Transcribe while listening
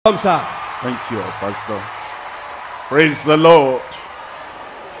Welcome, sir. Thank you, Pastor. Praise the Lord.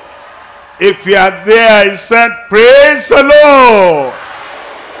 If you are there, I said, praise the Lord.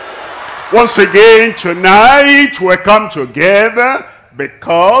 Once again, tonight, we come together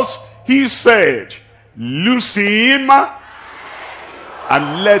because he said, loose him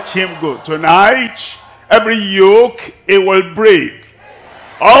and let him go. Tonight, every yoke, it will break.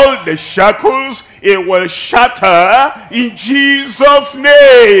 All the shackles, it will shatter in Jesus'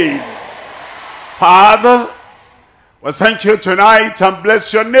 name. Father, we thank you tonight and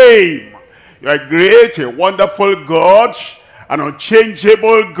bless your name. You are great, a wonderful God, an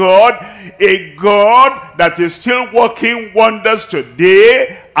unchangeable God, a God that is still working wonders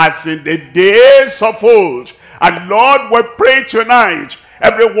today as in the days of old. And Lord, we pray tonight,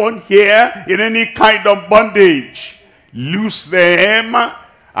 everyone here in any kind of bondage, loose them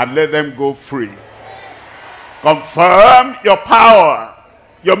and let them go free. Confirm your power,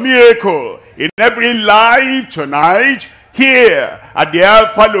 your miracle in every life tonight, here at the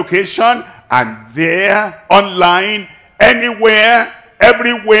Alpha location and there, online, anywhere,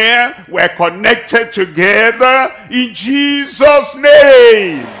 everywhere, we're connected together in Jesus'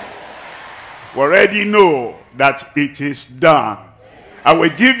 name. We already know that it is done. I will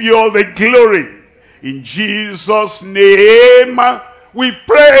give you all the glory. In Jesus' name, we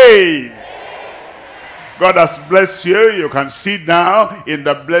pray. God has blessed you. You can sit down in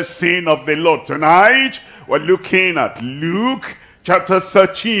the blessing of the Lord. Tonight, we're looking at Luke chapter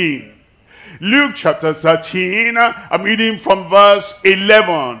 13. Luke chapter 13, I'm reading from verse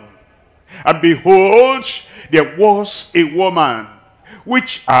 11. And behold, there was a woman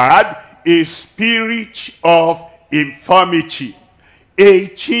which had a spirit of infirmity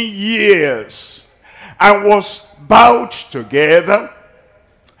 18 years, and was bowed together,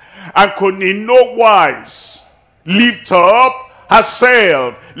 and could in no wise lift up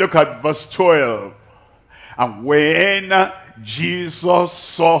herself. Look at verse 12. And when Jesus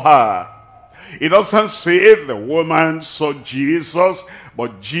saw her, it doesn't say the woman saw Jesus,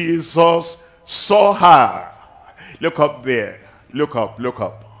 but Jesus saw her. Look up there. Look up, look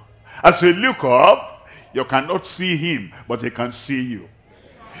up. As you look up, you cannot see him, but he can see you.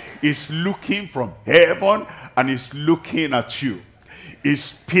 He's looking from heaven and he's looking at you.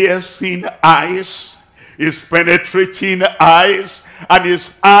 His piercing eyes, his penetrating eyes, and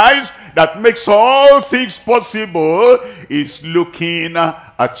his eyes that makes all things possible is looking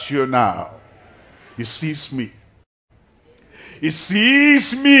at you now. He sees me. He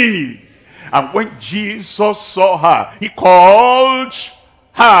sees me. And when Jesus saw her, he called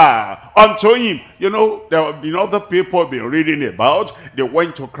her unto him. You know, there have been other people been reading about. They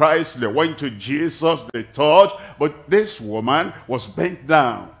went to Christ, they went to Jesus, they taught. But this woman was bent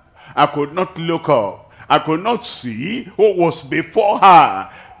down. I could not look up. I could not see who was before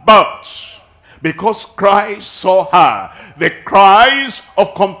her. But because Christ saw her, the cries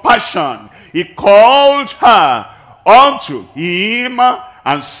of compassion, he called her unto him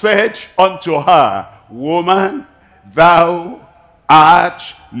and said unto her, Woman, thou art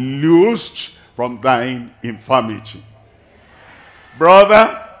loosed from thine infirmity.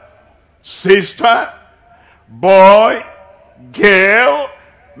 Brother, sister, boy, girl,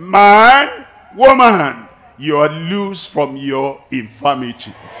 man, woman, you are loose from your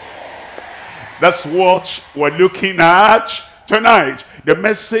infirmity. That's what we're looking at tonight. The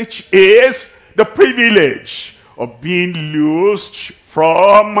message is the privilege of being loosed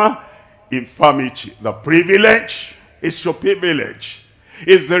from infirmity. The privilege is your privilege.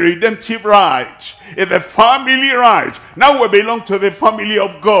 It's the redemptive right. It's the family right. Now we belong to the family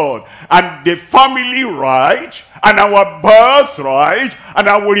of God. And the family right and our birthright and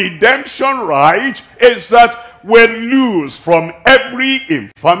our redemption right is that we're loose from every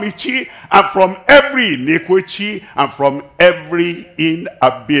infirmity and from every iniquity and from every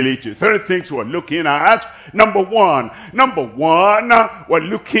inability. Three things we're looking at. Number one, we're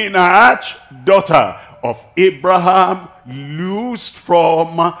looking at daughter of Abraham loosed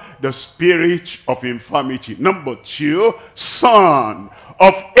from the spirit of infirmity. Number two, son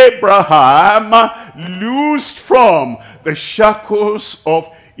of Abraham loosed from the shackles of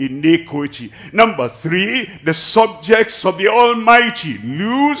iniquity. Number three, the subjects of the Almighty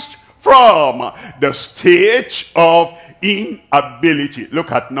loosed from the state of inability.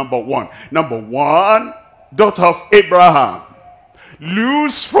 Look at number one. Number one, daughter of Abraham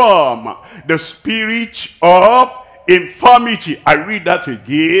loose from the spirit of infirmity. I read that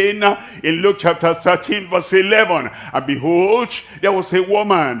again in Luke chapter 13 verse 11. And behold, there was a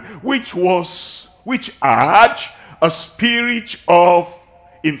woman which had a spirit of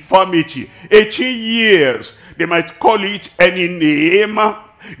infirmity 18 years. They might call it any name.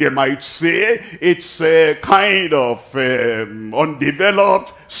 They might say it's a kind of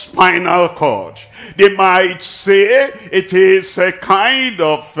undeveloped spinal cord. They might say it is a kind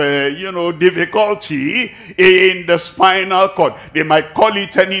of, difficulty in the spinal cord. They might call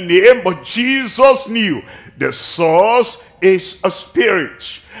it any name, but Jesus knew the source is a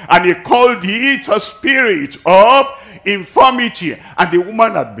spirit. And he called it a spirit of infirmity. And the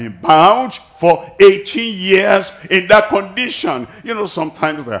woman had been bound for 18 years in that condition. You know,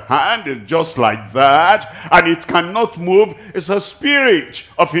 sometimes the hand is just like that, and it cannot move. It's a spirit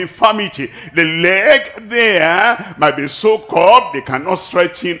of infirmity. The leg there might be so curved, they cannot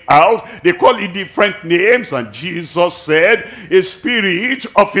straighten out. They call it different names, and Jesus said, a spirit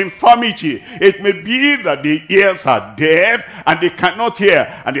of infirmity. It may be that the ears are deaf, and they cannot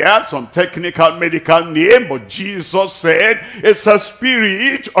hear. And they have some technical medical name, but Jesus said, it's a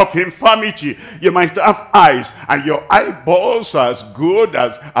spirit of infirmity. You might have eyes, and your eyeballs are as good,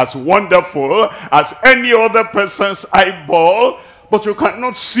 as wonderful as any other person's eyeball, but you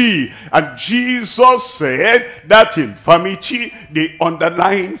cannot see. And Jesus said that infirmity, the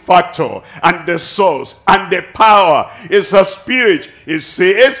underlying factor and the source and the power is a spirit. It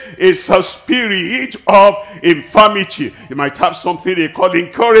says it's a spirit of infirmity. You might have something they call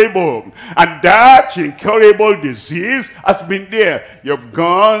incurable, and that incurable disease has been there. You've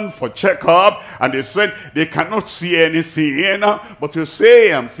gone for checkup, and they said they cannot see anything, but you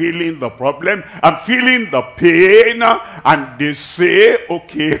say, I'm feeling the problem, I'm feeling the pain, and they say,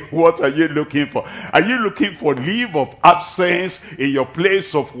 okay, what are you looking for? Are you looking for leave of absence in your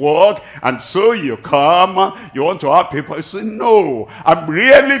place of work? And so you come, you want to have people, you say, no, I'm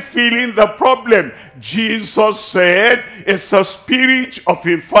really feeling the problem. Jesus said it's a spirit of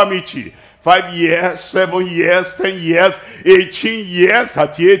infirmity. 5 years, 7 years, 10 years, 18 years,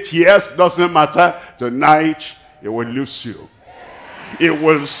 38 years, doesn't matter. Tonight, it will loose you. It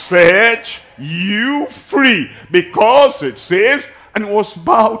will set you free, because it says, and was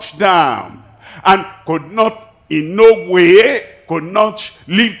bowed down and could not in no way, could not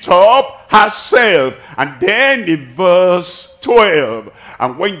lift up herself. And then in verse 12,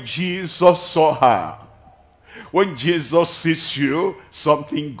 and when Jesus saw her, when Jesus sees you,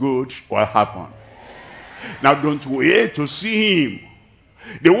 something good will happen. Now don't wait to see him.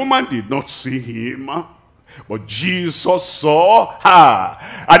 The woman did not see him, but Jesus saw her.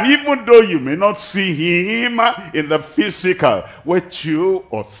 And even though you may not see him in the physical, where 2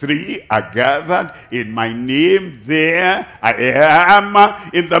 or 3 are gathered in my name, there I am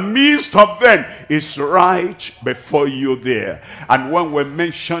in the midst of them. It's right before you there. And when we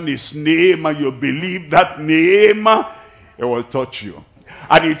mention his name and you believe that name, it will touch you.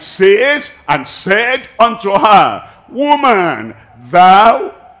 And it says, and said unto her, Woman,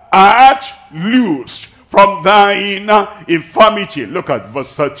 thou art loosed from thine infirmity. Look at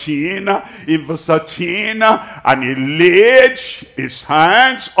verse 13. In verse 13, and he laid his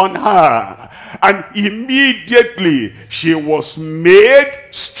hands on her, and immediately she was made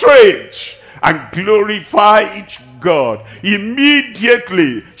straight and glorified God.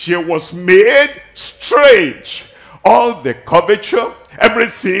 Immediately she was made straight. All the curvature,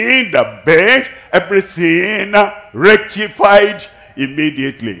 everything, the bent, everything rectified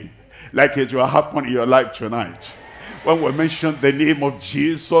immediately. Like it will happen in your life tonight. When we mention the name of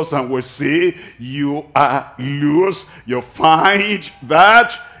Jesus and we say, you are loose, you find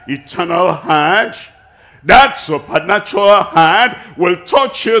that eternal hand, that supernatural hand will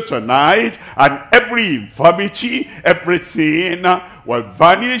touch you tonight, and every infirmity, everything will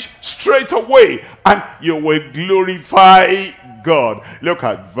vanish straight away, and you will glorify God. Look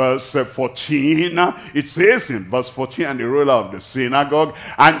at verse 14. It says in verse 14, and the ruler of the synagogue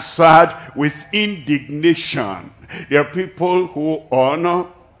answered with indignation. There are people who honor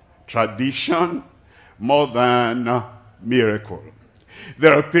tradition more than miracle.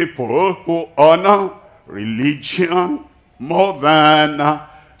 There are people who honor religion more than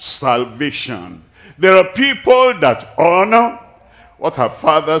salvation. There are people that honor what our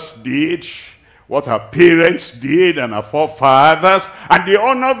fathers did, what our parents did, and our forefathers, and they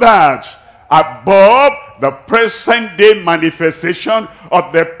honor that above the present day manifestation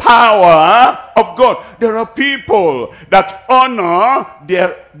of the power of God. There are people that honor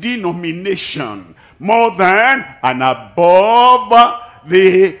their denomination more than and above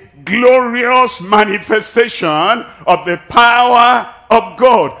the glorious manifestation of the power of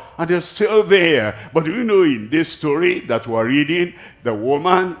God. And they're still there. But you know, in this story that we're reading, the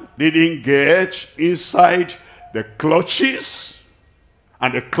woman didn't get inside the clutches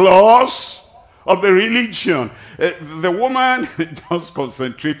and the claws of the religion. The woman just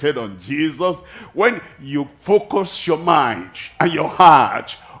concentrated on Jesus. When you focus your mind and your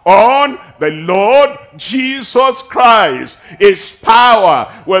heart on the Lord Jesus Christ, his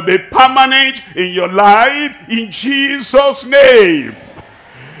power will be permanent in your life in Jesus' name.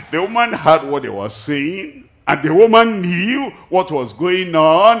 The woman heard what they were saying, and the woman knew what was going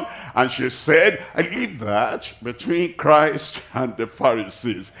on, and she said, I leave that between Christ and the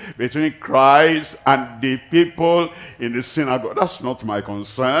Pharisees, between Christ and the people in the synagogue. That's not my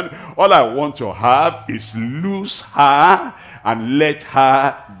concern. All I want to have is loose her and let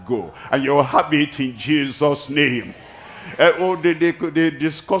her go. And you'll have it in Jesus' name. They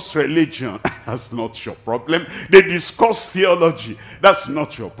discuss religion. That's not your problem. They discuss theology. That's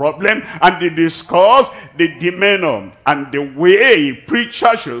not your problem. And they discuss the demeanor and the way a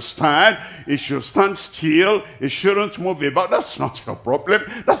preacher should stand. He should stand still. He shouldn't move about. That's not your problem.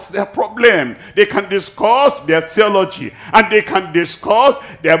 That's their problem. They can discuss their theology and they can discuss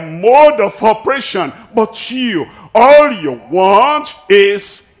their mode of operation. But you, all you want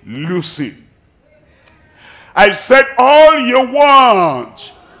is losing. I said all you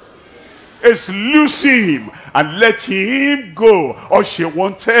want is loose him and let him go. All she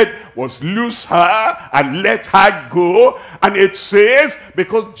wanted was loose her and let her go. And it says,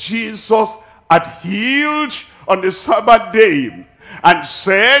 because Jesus had healed on the Sabbath day and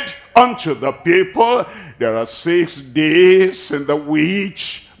said unto the people, there are 6 days in the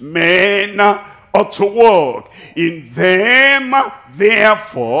which men ought to work. In them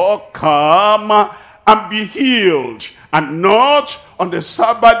therefore come and be healed, and not on the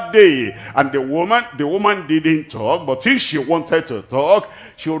Sabbath day. And the woman didn't talk, but if she wanted to talk,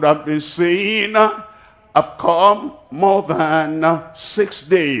 she would have been saying, I've come more than 6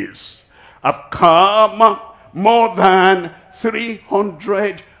 days. I've come more than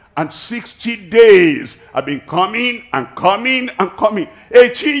 360 days. I've been coming and coming and coming.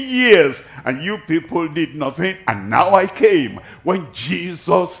 18 years. And you people did nothing. And now I came when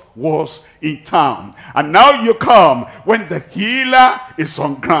Jesus was in town. And now you come when the healer is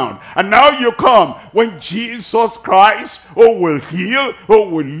on ground. And now you come when Jesus Christ, who will heal, who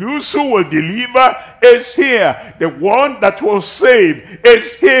will loose, who will deliver, is here. The one that will save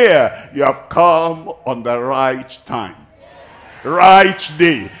is here. You have come on the right time. Right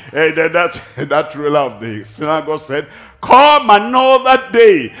day. That ruler of the synagogue said, come another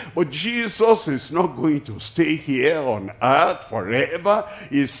day. But Jesus is not going to stay here on earth forever.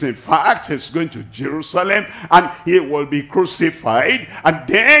 He's in fact, he's going to Jerusalem and he will be crucified, and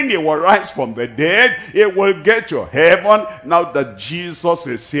then he will rise from the dead. He will get to heaven. Now that Jesus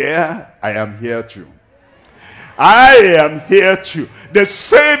is here, I am here too. I am here too. The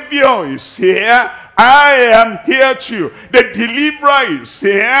Savior is here. I am here too. The deliverer is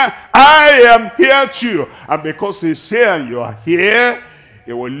here. I am here too. And because he's here and you are here,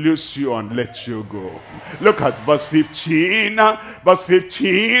 he will loose you and let you go. Look at verse 15. Verse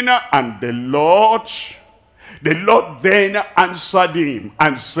 15, and the Lord then answered him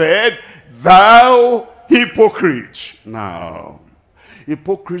and said, thou hypocrite. Now,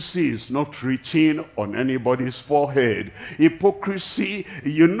 hypocrisy is not written on anybody's forehead. Hypocrisy,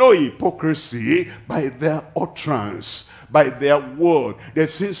 you know hypocrisy by their utterance, by their word.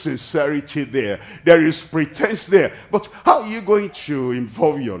 There's insincerity there. There is pretense there. But how are you going to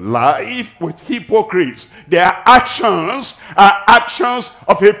involve your life with hypocrites? Their actions are actions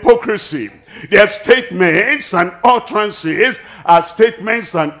of hypocrisy. Their statements and utterances are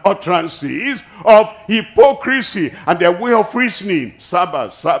statements and utterances of hypocrisy, and their way of reasoning,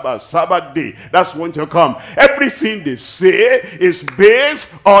 Sabbath, Sabbath, Sabbath day, that's when to come. Everything they say is based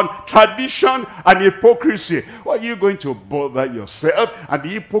on tradition and hypocrisy. Why are you going to bother yourself? And the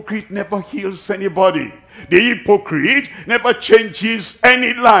hypocrite never heals anybody. The hypocrite never changes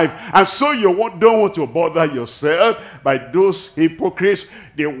any life. And so you don't want to bother yourself by those hypocrites.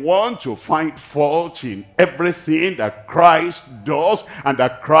 They want to find fault in everything that Christ does and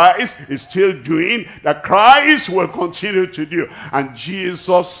that Christ is still doing, that Christ will continue to do. And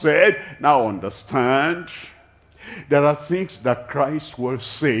Jesus said, now understand, there are things that Christ will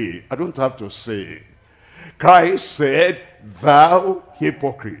say. I don't have to say. Christ said, thou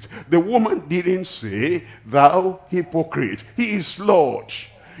hypocrite. The woman didn't say, thou hypocrite. He is Lord.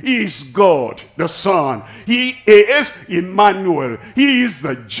 He is God, the Son. He is Emmanuel. He is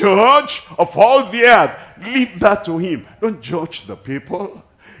the judge of all the earth. Leave that to him. Don't judge the people.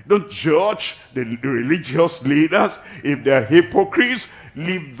 Don't judge the religious leaders. If they're hypocrites,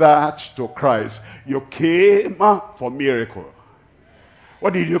 leave that to Christ. You came for miracle.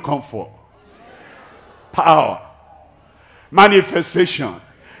 What did you come for? Power. Manifestation.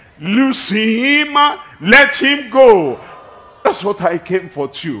 Loose him, let him go. That's what I came for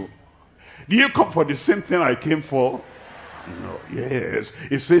too. Do you come for the same thing I came for? No, yes.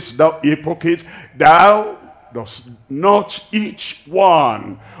 It says, thou hypocrite, thou does not each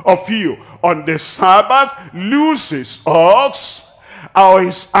one of you on the Sabbath loose his ox or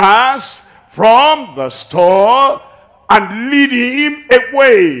his ass from the stall and lead him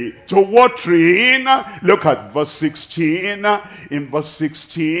away to watering. Look at verse 16. In verse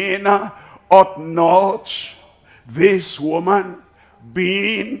 16, ought not this woman,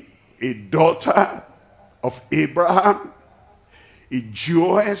 being a daughter of Abraham, a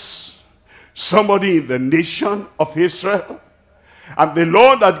Jewess, somebody in the nation of Israel, and the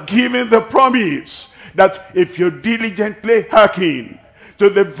Lord had given the promise that if you diligently hearken to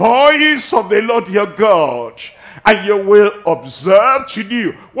the voice of the Lord your God, and you will observe to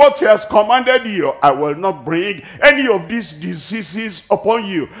do what he has commanded you, I will not bring any of these diseases upon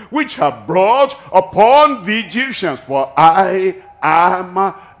you, which have brought upon the Egyptians, for I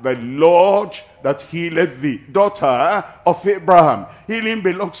am the Lord that healeth thee. Daughter of Abraham, healing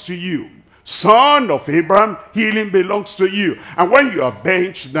belongs to you. Son of Abraham, healing belongs to you. And when you are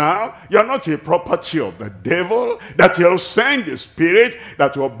bent down, you're not a property of the devil, that he'll send the spirit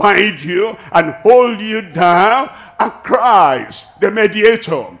that will bind you and hold you down. And Christ, the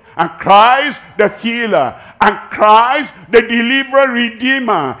mediator, and Christ, the healer, and Christ, the deliverer,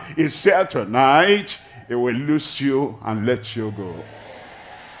 redeemer, is here tonight. He will loose you and let you go.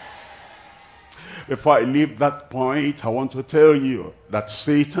 Before I leave that point, I want to tell you that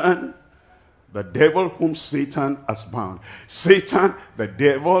Satan, the devil whom Satan has bound, Satan, the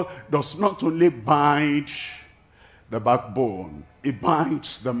devil, does not only bind the backbone, he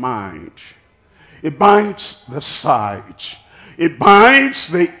binds the mind, he binds the sight, he binds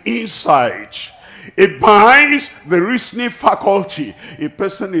the insight, it binds the reasoning faculty. A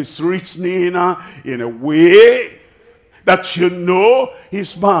person is reasoning in a way that you know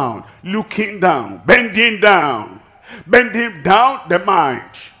he's bound, looking down bending down the mind,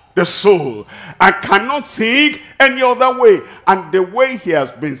 the soul, and cannot think any other way. And the way he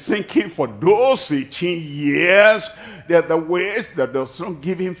has been thinking for those 18 years, they're the ways that does not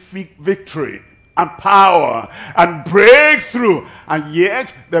give him victory and power and breakthrough. And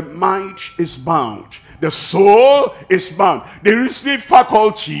yet the mind is bound, the soul is bound, the reasoning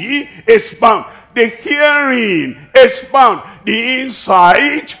faculty is bound, the hearing is bound, the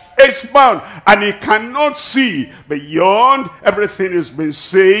insight is bound, and he cannot see beyond everything he's been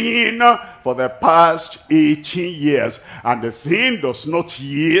saying for the past 18 years. And the thing does not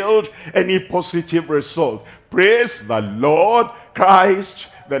yield any positive result. Praise the Lord. Christ,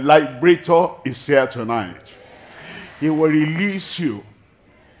 the liberator, is here tonight. He will release you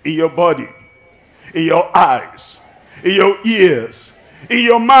in your body, in your eyes, in your ears, in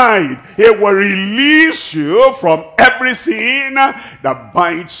your mind. He will release you from everything that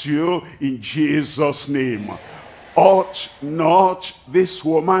binds you in Jesus' name. Ought not this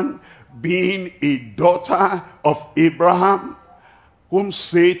woman, being a daughter of Abraham, whom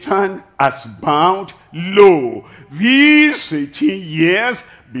Satan has bound, lo, these 18 years,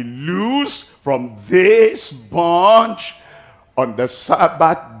 be loosed from this bond on the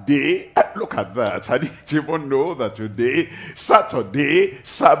Sabbath day? Look at that. I didn't even know that today, Saturday,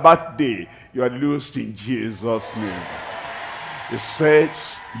 Sabbath day, you are loosed in Jesus' name. It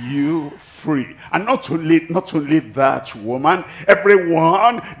sets you free. And not only that, woman,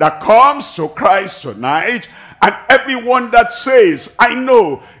 everyone that comes to Christ tonight, and everyone that says, I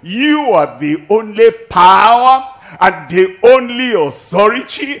know you are the only power and the only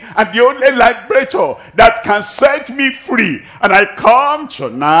authority and the only liberator that can set me free, and I come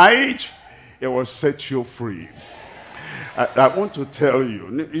tonight, it will set you free. I want to tell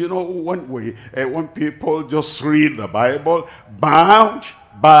you, you know, when people just read the Bible, bound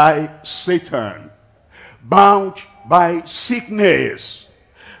by Satan, bound by sickness,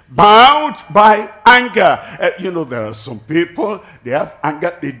 bound by anger. You know, there are some people, they have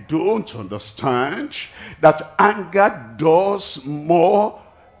anger, they don't understand that anger does more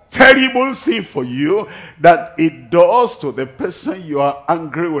terrible thing for you that it does to the person you are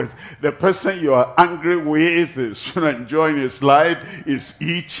angry with. The person you are angry with is enjoying his life, is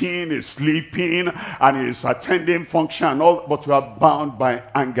eating, is sleeping, and is attending function and all, but you are bound by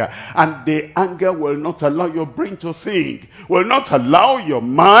anger. And the anger will not allow your brain to think, will not allow your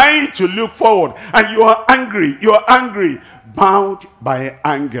mind to look forward. And you are angry, bound by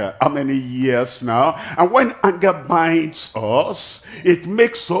anger. How many years now? And when anger binds us, it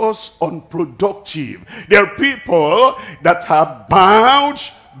makes us unproductive. There are people that are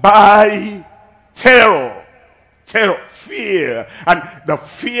bound by terror. terror, fear, and the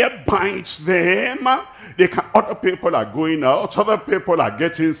fear binds them. Other people are going out, other people are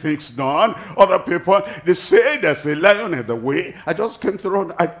getting things done, other people, they say there's a lion in the way. I just came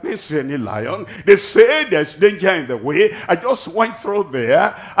through, I didn't see any lion. They say there's danger in the way. I just went through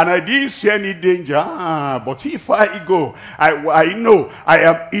there and I didn't see any danger. But if I go, I know I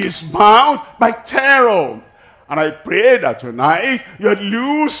am eastbound by terror. And I pray that tonight you're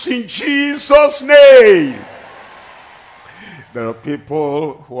loose in Jesus' name. There are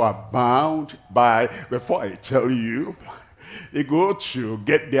people who are bound by, before I tell you, they go to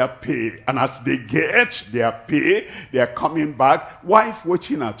get their pay. And as they get their pay, they are coming back. Wife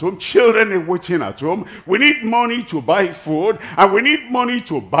waiting at home, children are waiting at home. We need money to buy food. And we need money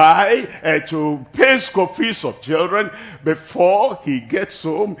to buy, to pay school fees of children. Before he gets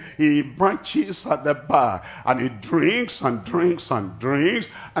home, he branches at the bar. And he drinks and drinks and drinks.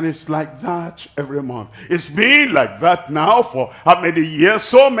 And it's like that every month. It's been like that now for how many years?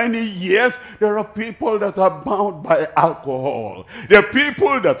 So many years. There are people that are bound by alcohol. There are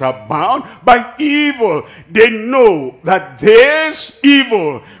people that are bound by evil. They know that this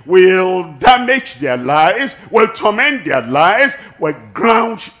evil will damage their lives, will torment their lives, will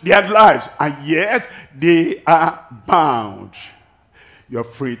ground their lives. And yet they are bound. You're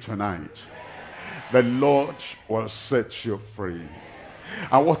free tonight. The Lord will set you free.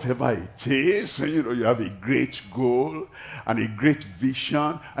 And whatever it is, you know, you have a great goal and a great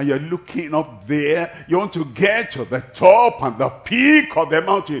vision, and you're looking up there. You want to get to the top and the peak of the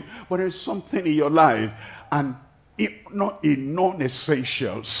mountain. But there's something in your life, and not a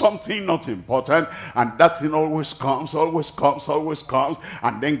non-essential, something not important, and that thing always comes,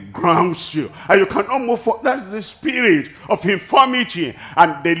 and then grounds you. And you cannot move forward. That's the spirit of infirmity.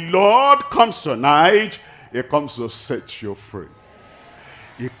 And the Lord comes tonight. He comes to set you free.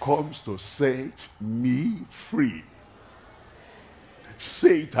 He comes to set me free.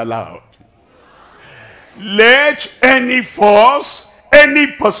 Say it aloud. Let any force,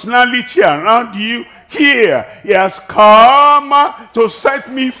 any personality around you hear, he has come to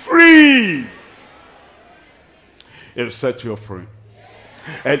set me free. He'll set you free.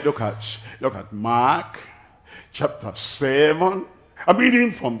 And look at Mark chapter 7. I'm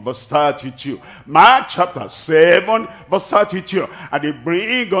reading from verse 32. Mark chapter 7, verse 32. And they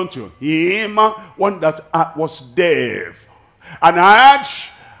bring unto him one that was deaf, and had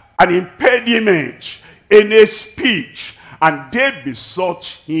an impediment in his speech. And they besought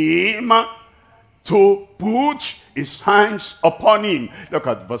him to put his hands upon him. Look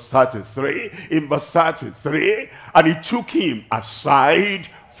at verse 33. In verse 33, and he took him aside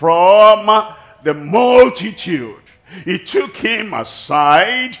from the multitude. He took him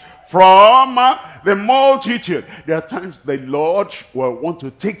aside from the multitude. There are times the Lord will want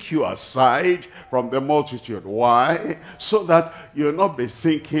to take you aside from the multitude. Why? So that you'll not be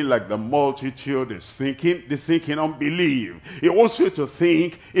thinking like the multitude is thinking. They think in unbelief. He wants you to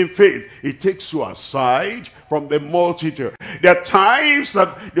think in faith. He takes you aside from the multitude. There are times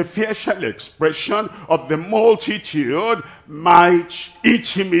that the facial expression of the multitude might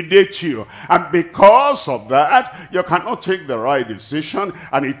intimidate you. And because of that, you cannot take the right decision,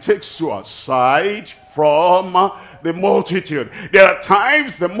 and it takes you aside from the multitude. There are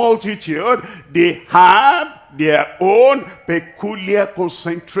times the multitude, they have their own peculiar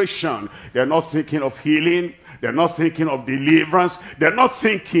concentration. They're not thinking of healing. They're not thinking of deliverance. They're not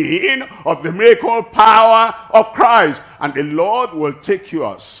thinking of the miracle power of Christ. And the Lord will take you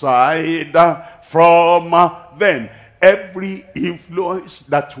aside from them. Every influence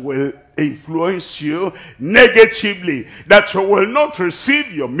that will influence you negatively, that you will not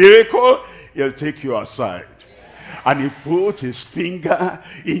receive your miracle, he'll take you aside. And he put his finger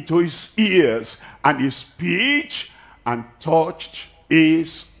into his ears and his speech and touched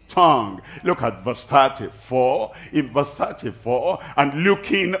his tongue. Look at verse 34. In verse 34, and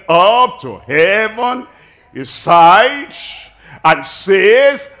looking up to heaven, he sighed and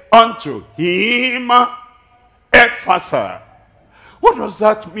saith unto him, Ephphatha. What does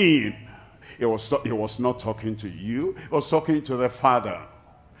that mean? He was not talking to you. He was talking to the Father.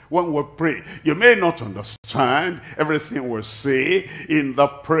 When we pray, you may not understand everything we say in the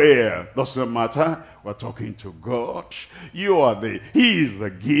prayer. Doesn't matter. We're talking to God. He is the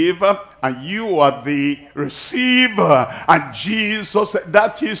giver, and you are the receiver. And Jesus,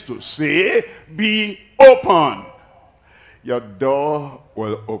 that is to say, be open. Your door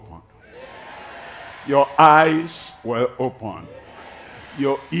will open. Your eyes will open.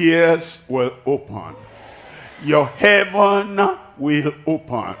 Your ears will open. Your heaven will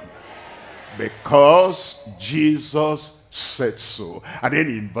open. Because Jesus said so. And then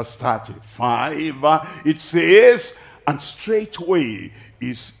in verse 35, it says, and straightway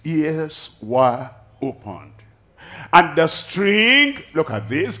his ears were opened. And the string, look at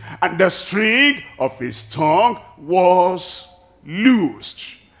this, and the string of his tongue was loosed.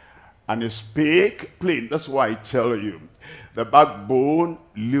 And he spake plain. That's why I tell you, the backbone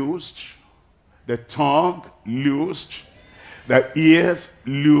loosed, the tongue loosed, the ears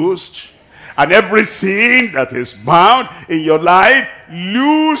loosed, and everything that is bound in your life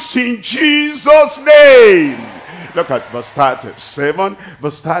loosed in Jesus' name. Look at verse 37.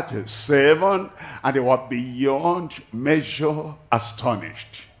 Verse 37. And they were beyond measure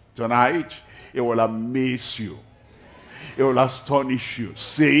astonished. Tonight, it will amaze you. It will astonish you,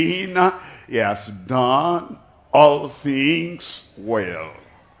 saying, he has done all things well.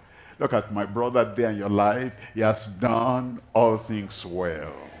 Look at my brother there in your life. He has done all things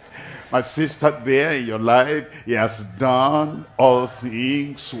well. My sister there in your life, he has done all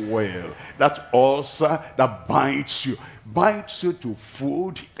things well. That ulcer that binds you to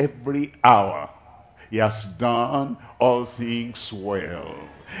food every hour. He has done all things well.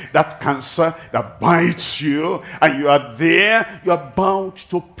 That cancer that bites you and you are there, you are bound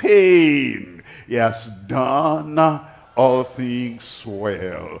to pain. He has done all things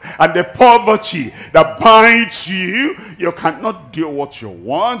well. And the poverty that binds you, you cannot do what you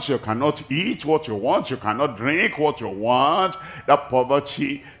want, you cannot eat what you want, you cannot drink what you want. That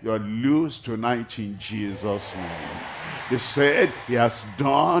poverty, you are loose tonight in Jesus' name. He said, he has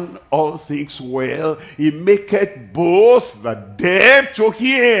done all things well. He maketh both the deaf to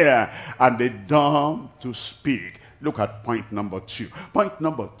hear and the dumb to speak. Look at point number 2. Point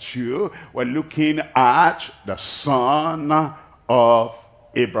number 2, we're looking at the son of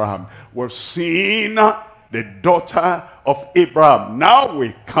Abraham. We're seeing the daughter of Abraham. Now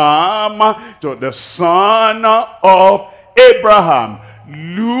we come to the son of Abraham,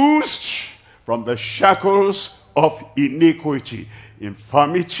 loosed from the shackles of iniquity,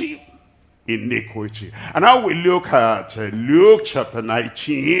 infirmity, iniquity. And now we look at Luke chapter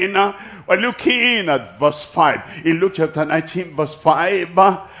 19. We're looking at verse 5. In Luke chapter 19 verse 5,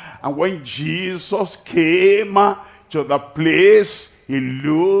 and when Jesus came to the place, he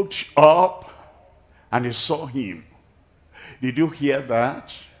looked up and he saw him. Did you hear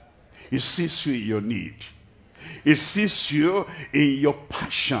that? He sees you in your need. He sees you in your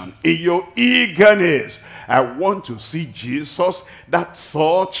passion, in your eagerness. I want to see Jesus. That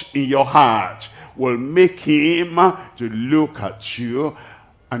thought in your heart will make him to look at you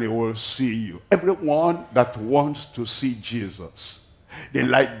and he will see you. Everyone that wants to see Jesus, the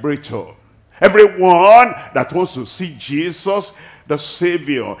liberator. Everyone that wants to see Jesus, the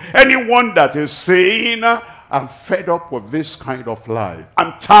Savior. Anyone that is saying, I'm fed up with this kind of life.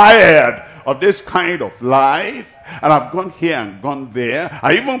 I'm tired of this kind of life. And I've gone here and gone there.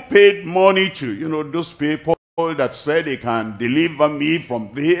 I even paid money to, those people that said they can deliver me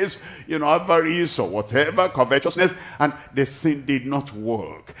from this, avarice or whatever, covetousness. And the thing did not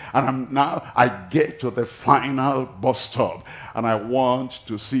work. And I get to the final bus stop. And I want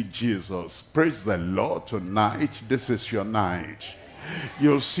to see Jesus. Praise the Lord tonight. This is your night.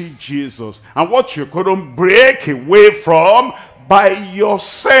 You'll see Jesus. And what you couldn't break away from by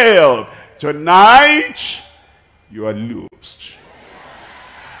yourself, tonight you are loosed.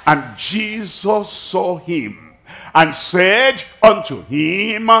 And Jesus saw him and said unto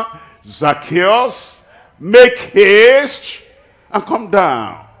him, Zacchaeus, make haste and come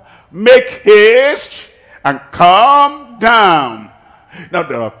down. Make haste and come down. Now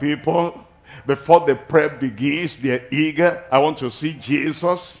there are people, before the prayer begins, they're eager. I want to see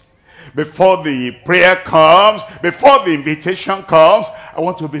Jesus. Before the prayer comes, before the invitation comes, I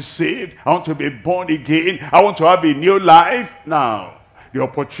want to be saved. I want to be born again. I want to have a new life. Now, the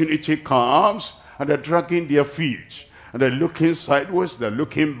opportunity comes, and they're dragging their feet. And they're looking sideways, they're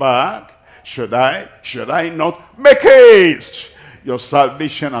looking back. Should I not? Make haste. Your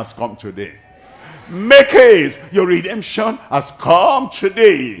salvation has come today. Make haste. Your redemption has come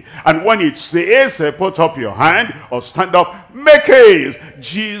today. And when it says, put up your hand or stand up, make haste.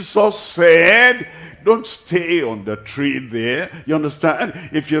 Jesus said, don't stay on the tree there. You understand?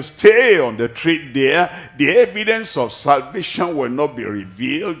 If you stay on the tree there, the evidence of salvation will not be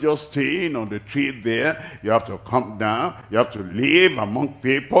revealed. Just staying on the tree there, you have to come down. You have to live among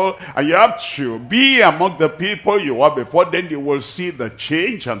people. And you have to be among the people you were before. Then they will see the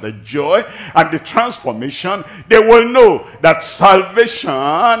change and the joy and the transformation. They will know that salvation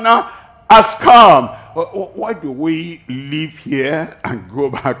has come. Why do we live here and go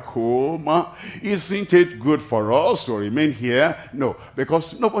back home? Isn't it good for us to remain here? No,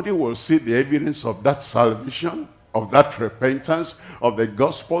 because nobody will see the evidence of that salvation. of that repentance, of the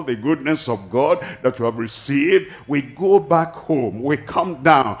gospel, the goodness of God that you have received, we go back home. We come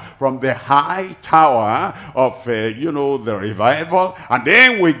down from the high tower of, you know, the revival. And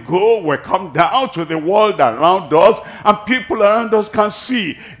then we come down to the world around us. And people around us can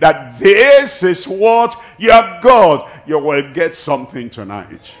see that this is what you have got. You will get something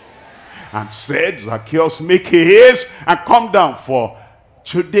tonight. And said, Zacchaeus, make haste and come down, for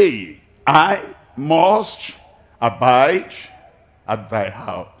today I must abide at thy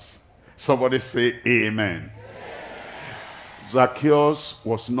house. Somebody say amen. Zacchaeus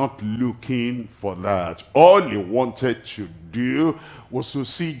was not looking for that. All he wanted to do was to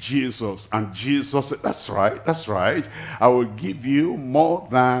see Jesus. And Jesus said, that's right, that's right. I will give you more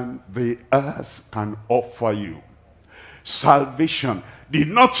than the earth can offer you. Salvation. Did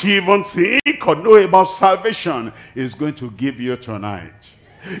not even think or know about salvation is going to give you tonight.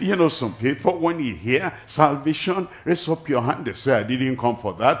 You know, some people, when you hear salvation, raise up your hand. They say, I didn't come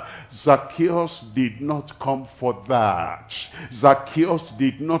for that. Zacchaeus did not come for that. Zacchaeus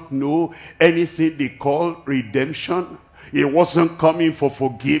did not know anything they call redemption. He wasn't coming for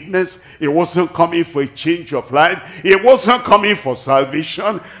forgiveness. He wasn't coming for a change of life. He wasn't coming for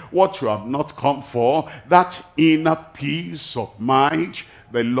salvation. What you have not come for, that inner peace of mind,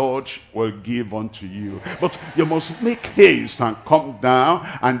 the Lord will give unto you. But you must make haste and come down.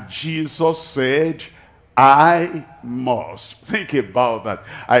 And Jesus said, I must. Think about that.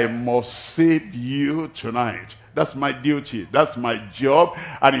 I must save you tonight. That's my duty. That's my job.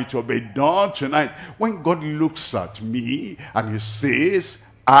 And it will be done tonight. When God looks at me and he says,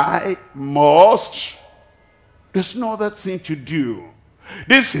 I must, there's no other thing to do.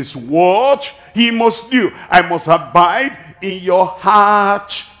 This is what he must do. I must abide in your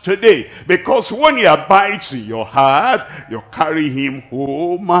heart today. Because when he abides in your heart, you carry him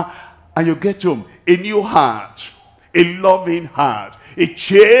home and you get home. A new heart, a loving heart, a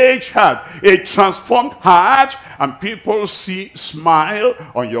changed heart, a transformed heart, and people see smile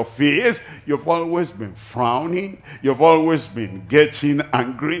on your face. You've always been frowning. You've always been getting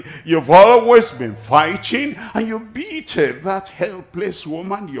angry. You've always been fighting, and you beat that helpless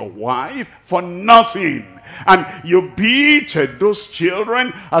woman, your wife, for nothing. And you beat those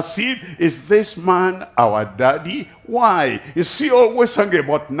children as if, is this man our daddy? Why? Is he always angry?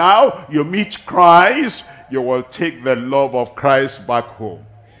 But now you meet Christ, you will take the love of Christ back home.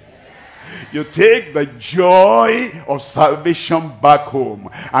 You take the joy of salvation back home.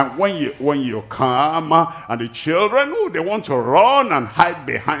 And when you come, and the children, they want to run and hide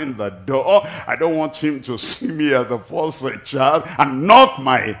behind the door. I don't want him to see me as the foster child and knock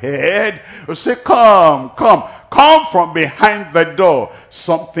my head. You say, come from behind the door.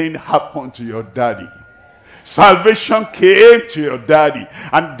 Something happened to your daddy. Salvation came to your daddy.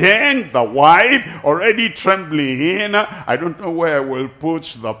 And then the wife, already trembling, I don't know where I will put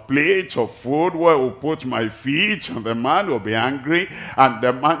the plate of food, where I will put my feet. And the man will be angry. And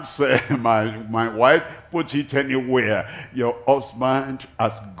the man said, my wife, put it anywhere. Your husband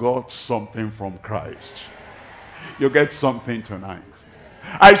has got something from Christ. You get something tonight.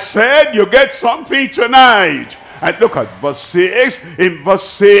 I said you get something tonight. And look at verse 6. In verse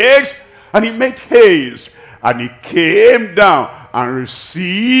 6, and he made haste. And he came down and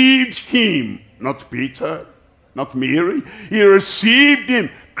received him. Not Peter, not Mary. He received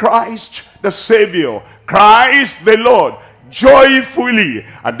him, Christ the Savior, Christ the Lord, joyfully.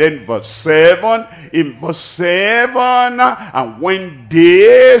 And then verse 7, in verse 7, and when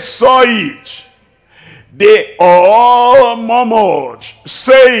they saw it, they all murmured,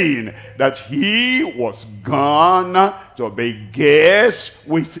 saying that he was gone to be guest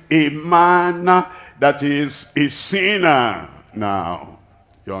with a man that is a sinner. Now,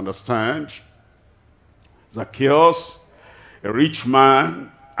 you understand? Zacchaeus, a rich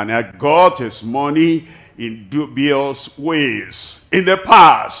man, and had got his money in dubious ways. In the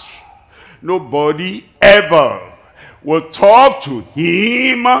past, nobody ever will talk to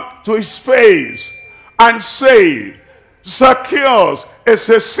him to his face and say, Zacchaeus is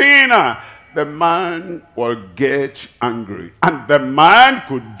a sinner. The man will get angry. And the man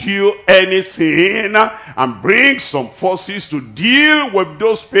could do anything and bring some forces to deal with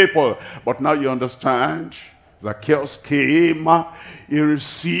those people. But now you understand, Zacchaeus came, he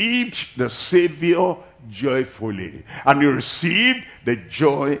received the Savior joyfully, and he received the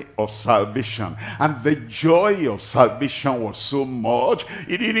joy of salvation. And the joy of salvation was so much,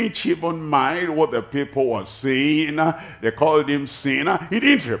 he didn't even mind what the people were saying. They called him sinner. He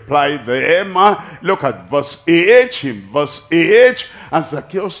didn't reply them. Look at verse 8. In verse 8, and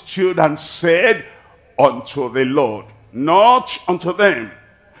Zacchaeus stood and said unto the Lord, not unto them,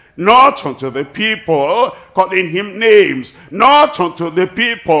 not unto the people calling him names, not unto the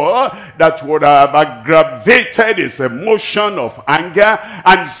people that would have aggravated his emotion of anger.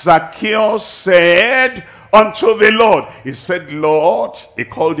 And Zacchaeus said unto the Lord, he said, Lord, he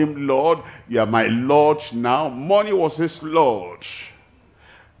called him Lord, you are my Lord now. Money was his Lord.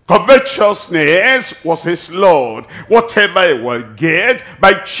 Covetousness was his Lord. Whatever he will get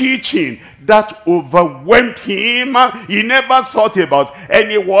by cheating, that overwhelmed him. He never thought about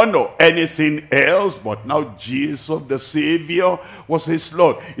anyone or anything else. But now Jesus, the Savior, was his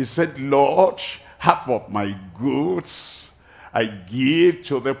Lord. He said, Lord, half of my goods I give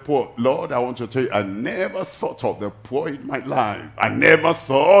to the poor. Lord, I want to tell you, I never thought of the poor in my life. I never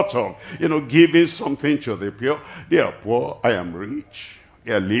thought of, giving something to the poor. They are poor, I am rich.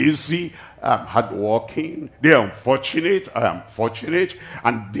 They are lazy, I'm hardworking. They are unfortunate, I am fortunate.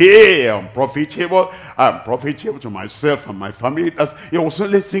 And they are unprofitable, I am profitable to myself and my family. He was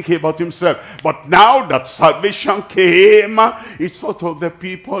only thinking about himself. But now that salvation came, he thought of the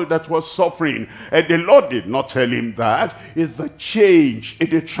people that were suffering. And the Lord did not tell him that. It's the change, it's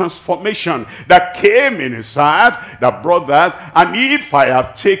the transformation that came in his heart that brought that. And if I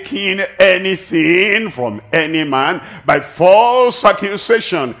have taken anything from any man by false accusation,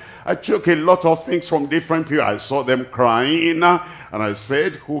 I took a lot of things from different people. I saw them crying, and I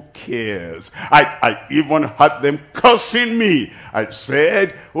said, who cares? I even had them cursing me. I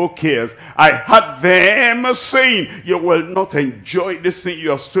said, who cares? I had them saying, you will not enjoy this thing you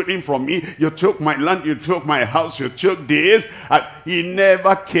have stolen from me. You took my land, you took my house, you took this. And he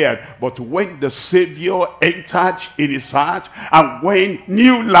never cared. But when the Savior entered in his heart, and when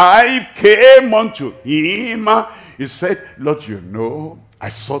new life came unto him, he said, Lord, I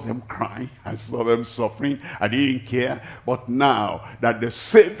saw them crying, I saw them suffering, I didn't care. But now that the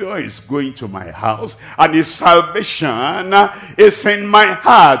Savior is going to my house and his salvation is in my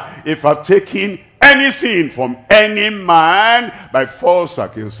heart, if I've taken anything from any man by false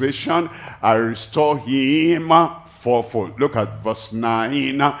accusation, I restore him fourfold. Look at verse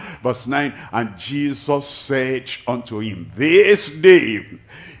 9. Verse 9, and Jesus said unto him, this day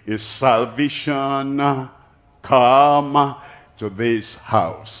is salvation come to this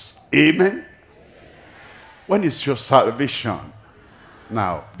house. Amen. When is your salvation?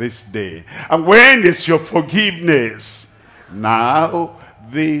 Now, this day. And when is your forgiveness? Now,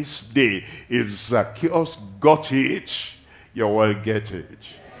 this day. If Zacchaeus got it, you will get it.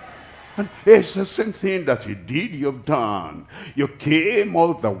 And it's the same thing that he did, you've done. You came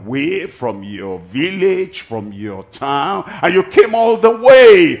all the way from your village, from your town, and you came all the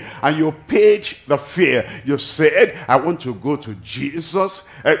way, and you paid the fare. You said, I want to go to Jesus.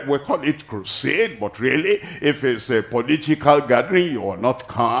 We call it crusade, but really, if it's a political gathering, you will not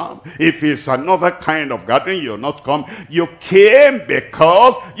come. If it's another kind of gathering, you will not come. You came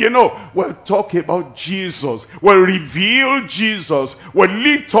because, we'll talk about Jesus. We'll reveal Jesus. We'll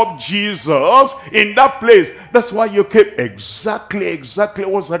lift up Jesus in that place. That's why you came. Exactly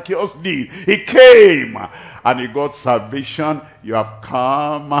what Zacchaeus did. He came and he got salvation. You have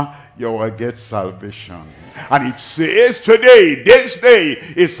come, you will get salvation. And it says today, this day,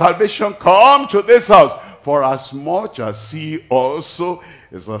 is salvation come to this house. For as much as he also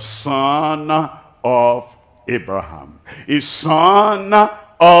is a son of Abraham. A son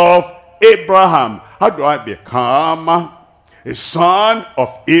of Abraham. How do I become a son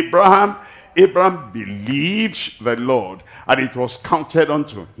of Abraham? Abraham believed the Lord, and it was counted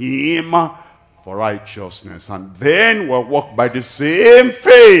unto him for righteousness. And then we'll walk by the same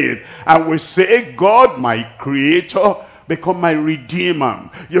faith, and we say, God, my creator, become my redeemer.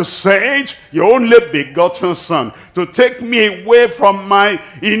 You sent your only begotten son to take me away from my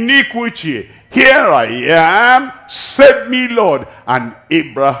iniquity. Here I am, save me, Lord. And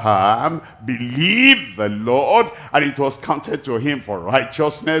Abraham believed the Lord, and it was counted to him for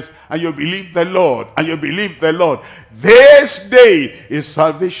righteousness. And you believe the Lord, and you believe the Lord. This day is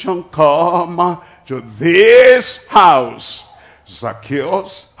salvation come to this house.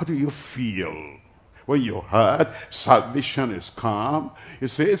 Zacchaeus, how do you feel when you heard salvation is come? He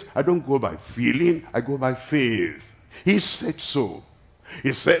says, I don't go by feeling, I go by faith. He said so.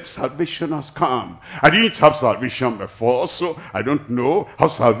 He said salvation has come. I didn't have salvation before, so I don't know how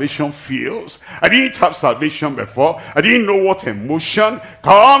salvation feels. I didn't have salvation before. I didn't know what emotion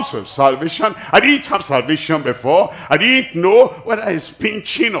comes with salvation. I didn't have salvation before. I didn't know whether it's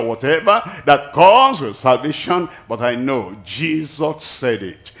pinching or whatever that comes with salvation. But I know Jesus said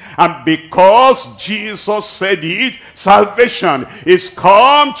it. And because Jesus said it, salvation is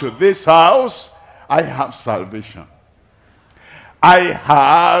come to this house. I have salvation. I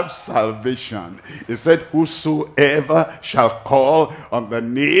have salvation. He said, whosoever shall call on the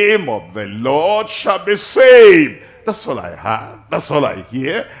name of the Lord shall be saved. That's all I have. That's all I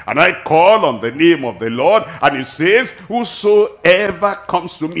hear. And I call on the name of the Lord. And he says, whosoever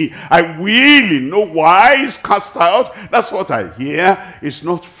comes to me, I will in no wise cast out. That's what I hear. It's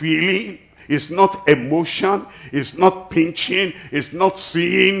not feeling. It's not emotion. It's not pinching. It's not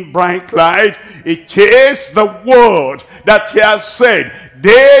seeing bright light. It is the word that he has said.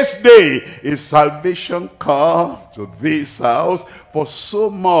 This day is salvation come to this house, for so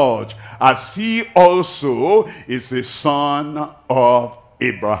much as he also is a son of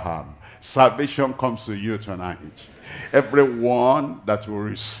Abraham. Salvation comes to you tonight. Everyone that will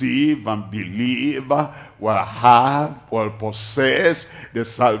receive and believe will possess the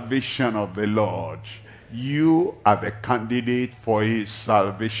salvation of the Lord. You are the candidate for his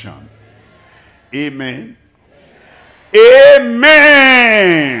salvation. Amen.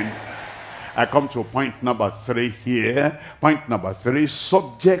 Amen. I come to point number 3 here. Point number 3,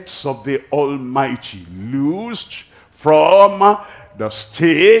 subjects of the Almighty, loosed from the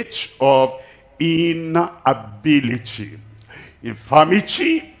state of inability.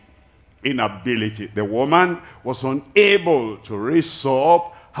 Infirmity, inability. The woman was unable to raise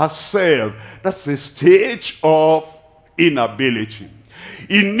up herself. That's the stage of inability.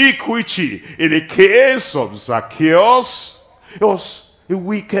 Iniquity, in the case of Zacchaeus, it was a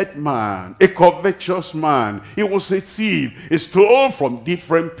wicked man, a covetous man. He was a thief. He stole from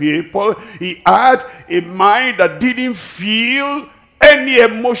different people. He had a mind that didn't feel any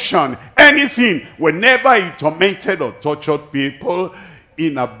emotion, anything. Whenever he tormented or tortured people,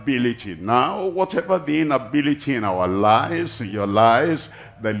 inability. Now, whatever the inability in our lives, in your lives,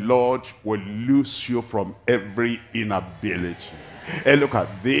 the Lord will loose you from every inability. And look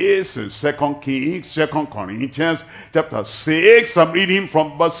at this in 2 Corinthians chapter 6. I'm reading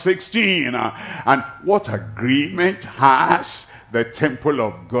from verse 16. And what agreement has the temple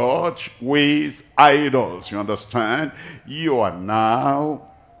of God with idols? You understand? You are now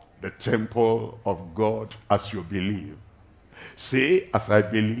the temple of God as you believe. Say, as I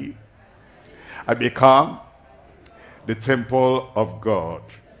believe, I become the temple of God.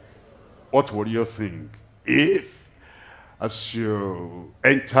 What would you think if, as you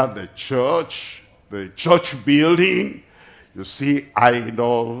enter the church building, you see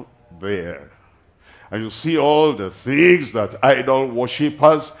idol there? And you see all the things that idol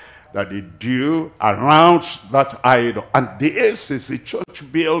worshippers, that they do around that idol. And this is a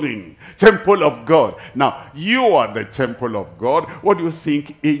church building, temple of God. Now, you are the temple of God. What do you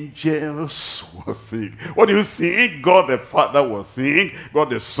think angels will think? What do you think God the Father will think? God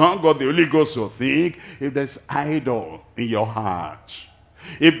the Son, God the Holy Ghost will think? If there's idol in your heart,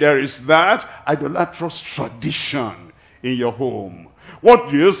 if there is that idolatrous tradition in your home, what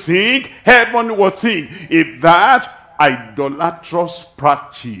do you think heaven will think if that idolatrous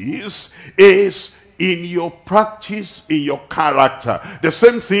practice is in your practice, in your character? The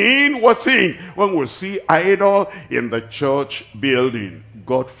same thing we're seeing when we see idol in the church building.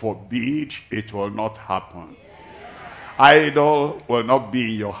 God forbid it will not happen. Idol will not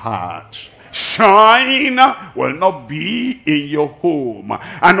be in your heart. Shrine will not be in your home.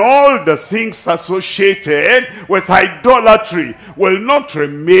 And all the things associated with idolatry will not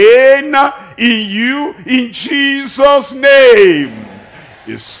remain in you, in Jesus' name.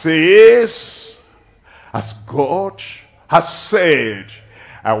 It says, as God has said,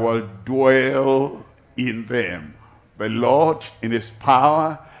 I will dwell in them. The Lord in his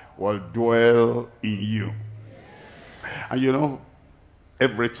power will dwell in you. And you know,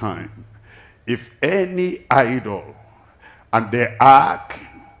 every time, if any idol and the ark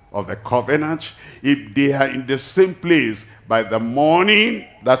of the covenant, if they are in the same place, by the morning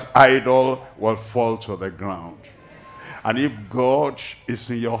that idol will fall to the ground. And if God is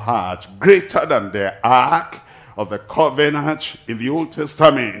in your heart, greater than the ark of the covenant in the Old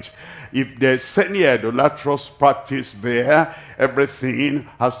Testament, if there's any idolatrous practice there, everything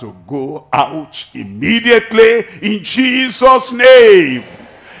has to go out immediately in Jesus' name.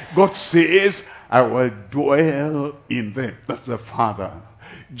 God says, I will dwell in them. That's the Father.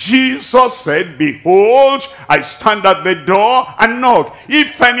 Jesus said, behold, I stand at the door and knock.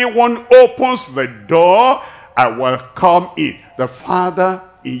 If anyone opens the door, I will come in. The Father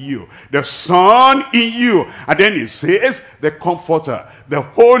in you, the Son in you. And then he says, the Comforter, the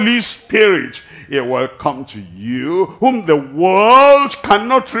Holy Spirit, he will come to you, whom the world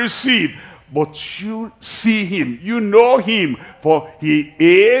cannot receive. But you see him, you know him, for he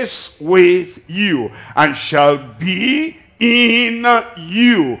is with you and shall be in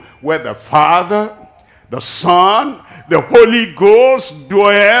you. Where the Father, the Son, the Holy Ghost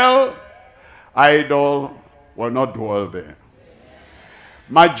dwell, idol will not dwell there.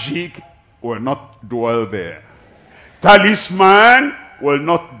 Magic will not dwell there. Talisman will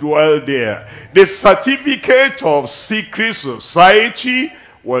not dwell there. The certificate of secret society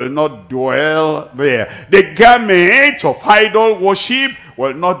will not dwell there. The garment of idol worship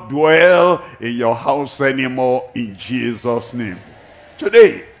will not dwell in your house anymore, in Jesus' name.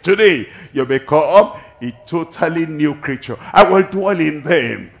 Today, you become a totally new creature. I will dwell in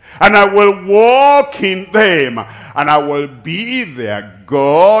them, and I will walk in them, and I will be their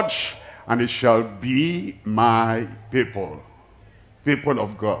God, and it shall be my people. People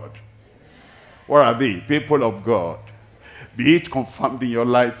of God. What are they? People of God. Be it confirmed in your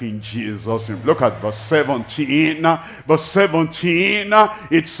life in Jesus' name. Look at verse 17. Verse 17,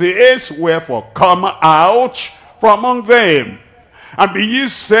 it says, wherefore come out from among them, and be ye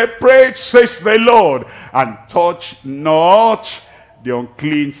separate, says the Lord, and touch not the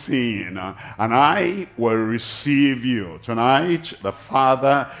unclean thing, and I will receive you. Tonight, the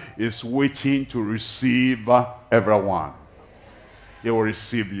Father is waiting to receive everyone. He will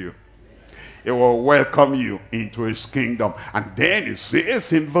receive you. He will welcome you into his kingdom. And then it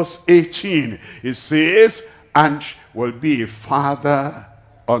says in verse 18, it says, and will be a father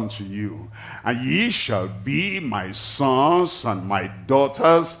unto you, and ye shall be my sons and my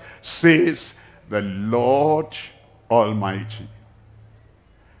daughters, says the Lord Almighty.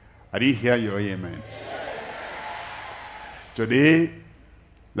 I didn't hear your amen. Today,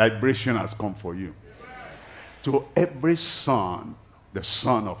 liberation has come for you. To every son, the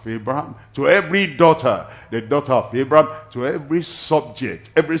son of Abraham, to every daughter, the daughter of Abraham, to every subject,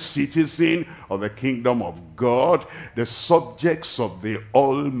 every citizen of the kingdom of God, the subjects of the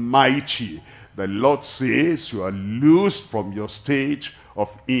Almighty. The Lord says you are loosed from your state of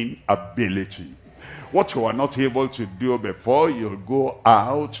inability. What you are not able to do before, you'll go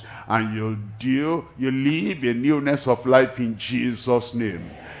out and you live in newness of life in Jesus'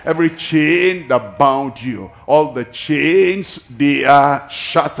 name. Every chain that bound you, all the chains, they are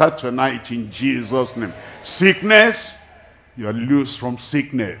shattered tonight in Jesus' name. Sickness, you are loose from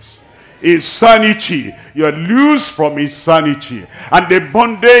sickness. Insanity, you are loose from insanity. And the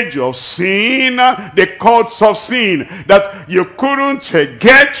bondage of sin, the cords of sin that you couldn't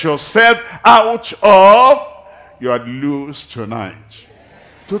get yourself out of, you are loose tonight.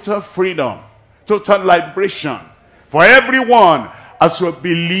 Total freedom, total liberation for everyone as you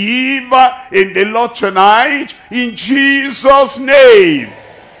believe in the Lord tonight, in Jesus' name.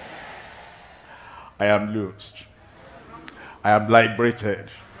 I am loosed. I am liberated.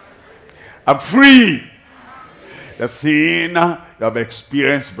 I'm free. The thing you have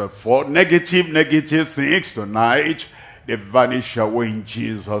experienced before, negative things tonight, they vanish away in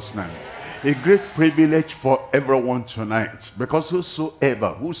Jesus' name. A great privilege for everyone tonight, because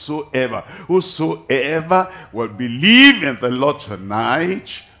whosoever will believe in the Lord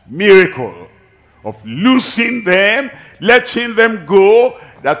tonight, miracle of loosing them, letting them go,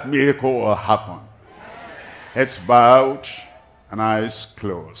 that miracle will happen. Heads bowed and eyes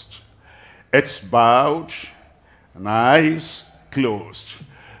closed. Heads bowed and eyes closed.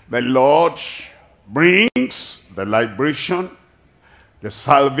 The Lord brings the liberation, the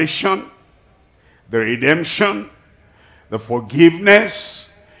salvation, the redemption, the forgiveness.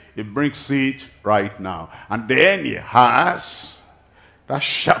 He brings it right now. And then he has that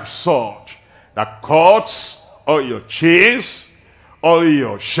sharp sword that cuts all your chains, all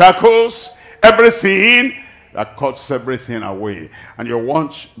your shackles, everything, that cuts everything away. And you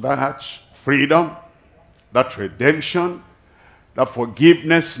want that freedom, that redemption, that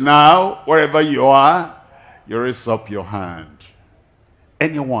forgiveness now, wherever you are, you raise up your hand.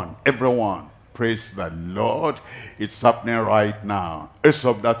 Anyone, everyone, praise the Lord. It's happening right now. Raise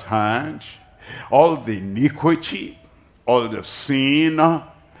up that hand. All the iniquity, all the sin,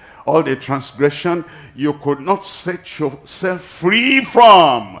 all the transgression you could not set yourself free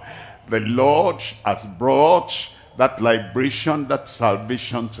from, the Lord has brought that liberation, that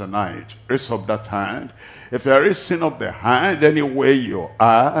salvation tonight. Raise up that hand. If you are raising up the hand anywhere you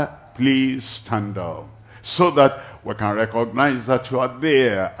are, please stand up, so that we can recognize that you are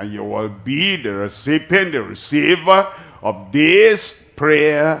there, and you will be the recipient, the receiver of this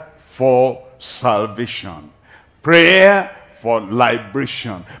prayer for salvation, prayer for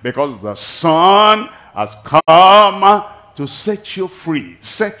liberation, because the Son has come to set you free,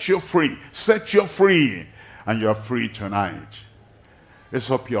 set you free, set you free, and you are free tonight.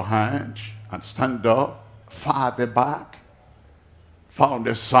 Raise up your hand and stand up, far at the back, far on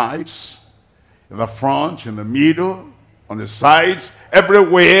the sides, in the front, in the middle, on the sides,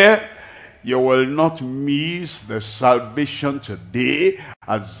 everywhere. you will not miss the salvation today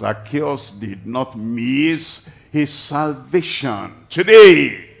as Zacchaeus did not miss his salvation.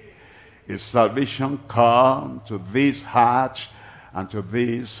 Today, his salvation come to this heart and to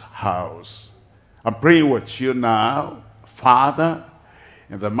this house. I'm praying with you now, Father,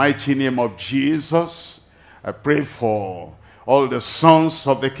 in the mighty name of Jesus. I pray for all the sons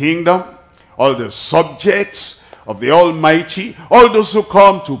of the kingdom, all the subjects of the Almighty, all those who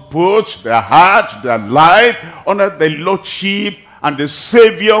come to put their heart, their life under the lordship and the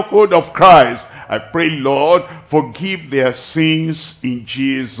saviorhood of Christ. I pray, Lord, forgive their sins in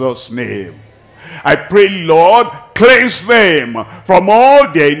Jesus' name. I pray, Lord, cleanse them from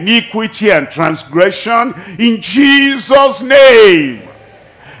all their iniquity and transgression in Jesus' name.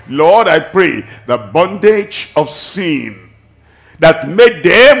 Lord, I pray the bondage of sin that made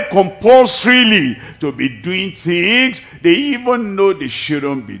them compulsorily to be doing things they even know they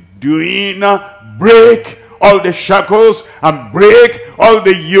shouldn't be doing, break all the shackles and break all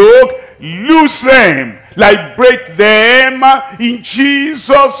the yoke, loose them, liberate them in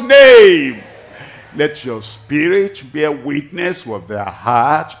Jesus' name. Let your spirit bear witness with their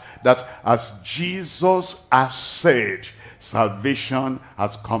heart that as Jesus has said, salvation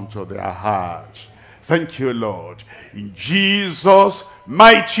has come to their heart. Thank you, Lord. In Jesus'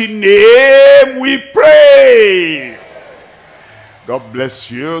 mighty name we pray. God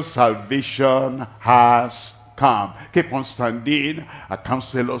bless you. Salvation has come. Keep on standing. Our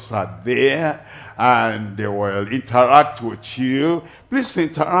counselors are there and they will interact with you. Please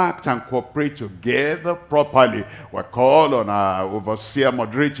interact and cooperate together properly. We're called on our overseer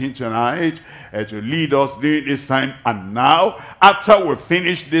moderating tonight to lead us during this time. And now, after we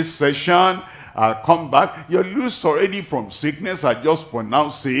finish this session, come back. You're loosed already from sickness. I just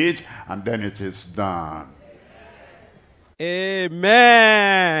pronounce it and then it is done.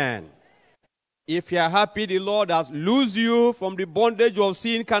 Amen. If you are happy the Lord has loosed you from the bondage of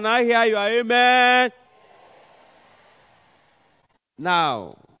sin, can I hear you? Amen.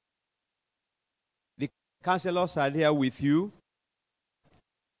 Now, the counselors are there with you.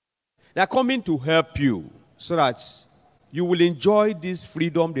 They are coming to help you so that you will enjoy this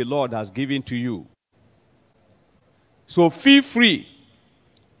freedom the Lord has given to you. So feel free.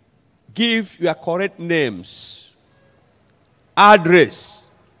 Give your correct names, address,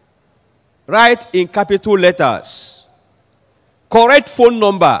 write in capital letters, correct phone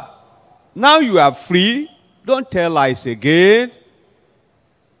number. Now you are free. Don't tell lies again.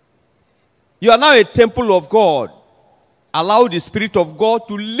 You are now a temple of God. Allow the Spirit of God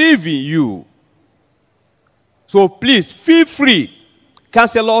to live in you. So please, feel free.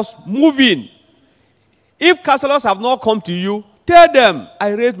 Counselors, move in. If counselors have not come to you, tell them, I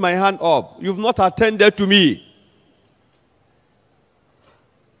raised my hand up. You've not attended to me.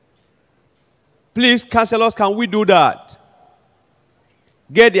 Please, counselors, can we do that?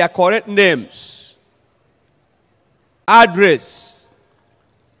 Get their correct names, address,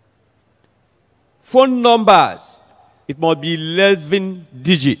 phone numbers. It must be 11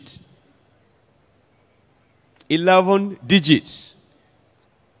 digits. 11 digits.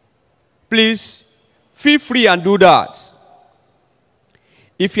 Please, feel free and do that.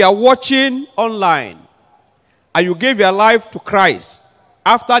 If you are watching online and you gave your life to Christ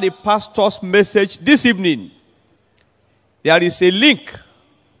after the pastor's message this evening, there is a link,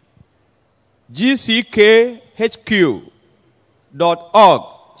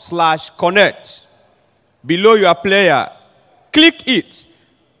 gckhq.org/connect, below your player. Click it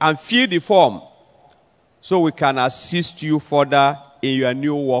and fill the form so we can assist you further in your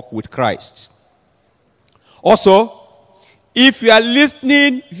new walk with Christ. Also, if you are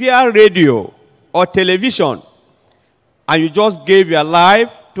listening via radio or television and you just gave your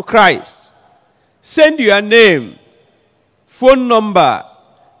life to Christ, send your name, phone number,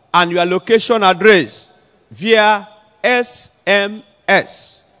 and your location address via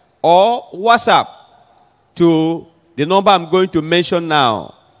SMS or WhatsApp to the number I'm going to mention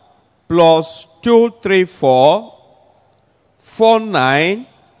now, +234 49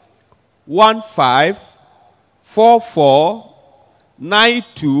 15 44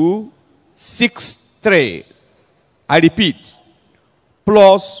 9263. I repeat,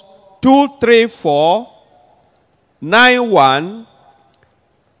 +234 91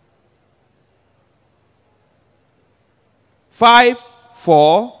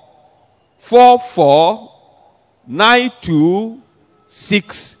 54 44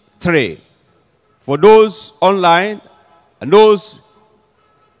 9263. For those online and those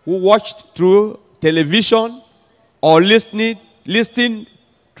who watched through television or listening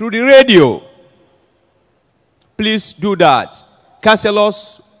through the radio, please do that.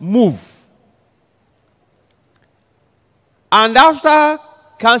 Counselors, move And after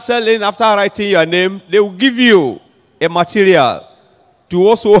counseling, after writing your name, they will give you a material to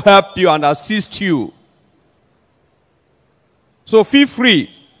also help you and assist you. So feel free.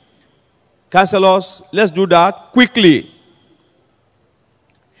 Counselors, let's do that quickly.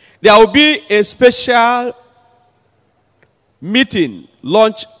 There will be a special meeting,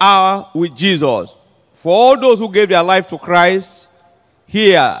 lunch hour with Jesus, for all those who gave their life to Christ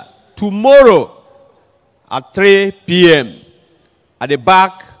here tomorrow at 3 p.m. at the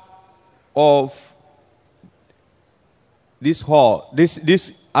back of this hall,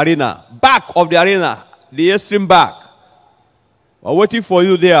 this arena, back of the arena, the extreme back. We're waiting for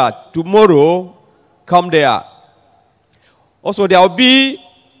you there. Tomorrow, come there. Also, there will be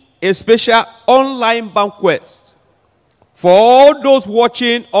a special online banquet for all those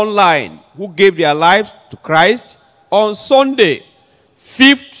watching online who gave their lives to Christ on Sunday,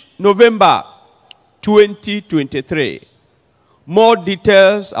 5th November 2023. More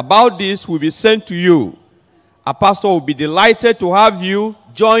details about this will be sent to you. A pastor will be delighted to have you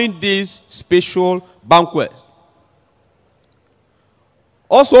join this special banquet.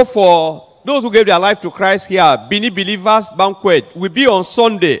 Also, for those who gave their life to Christ here, Bini Believers Banquet will be on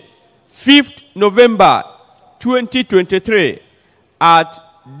Sunday, 5th November 2023 at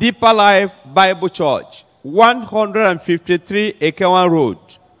DEEPERLIFE Bible Church, 153 Akanmu Road,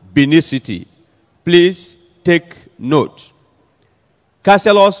 Benin City. Please take note.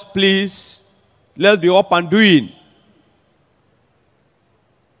 Counselors, please, let's be up and doing.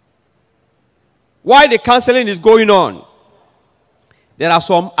 While the counseling is going on, there are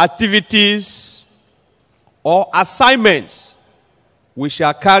some activities or assignments we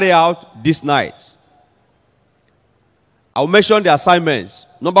shall carry out this night. I'll mention the assignments.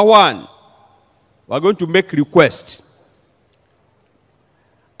 Number one, we're going to make requests.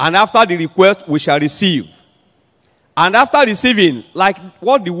 And after the request, we shall receive. And after receiving, like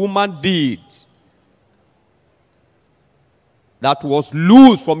what the woman did, that was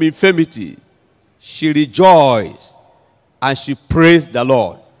loose from infirmity, she rejoiced and she praised the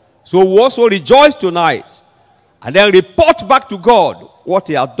Lord. So we also rejoice tonight and then report back to God what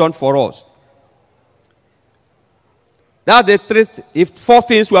He has done for us. That's the four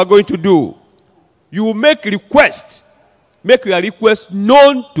things we are going to do. You will make requests. Make your request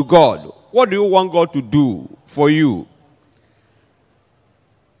known to God. What do you want God to do for you?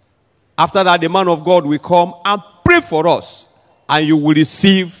 After that, the man of God will come and pray for us, and you will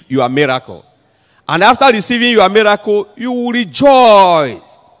receive your miracle. And after receiving your miracle, you will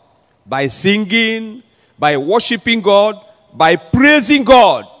rejoice by singing, by worshiping God, by praising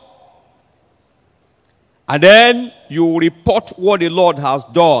God. And then you will report what the Lord has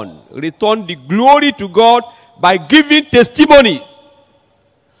done. Return the glory to God by giving testimony.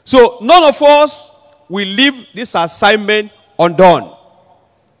 So none of us will leave this assignment undone.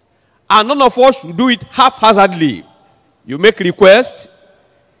 And none of us should do it haphazardly. You make requests,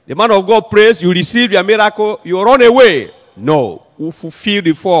 the man of God prays, you receive your miracle, you run away. No, we fulfill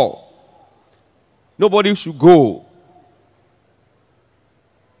the four. Nobody should go.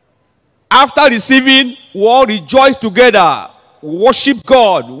 After receiving, we all rejoice together. We worship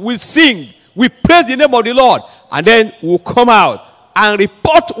God. We sing. We praise the name of the Lord. And then we'll come out and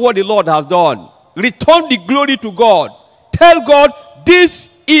report what the Lord has done. Return the glory to God. Tell God,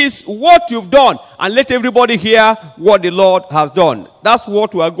 this is what you've done. And let everybody hear what the Lord has done. That's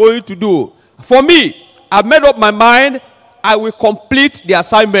what we are going to do. For me, I've made up my mind. I will complete the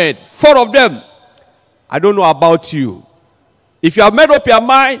assignment. 4 of them. I don't know about you. If you have made up your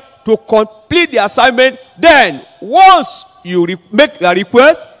mind to complete the assignment, then once you make a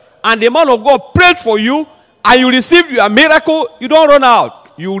request and the man of God prayed for you and you receive your miracle, you don't run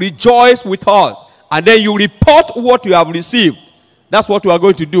out. You rejoice with us and then you report what you have received. That's what we are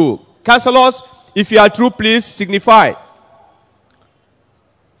going to do. Counselors, if you are true, please signify.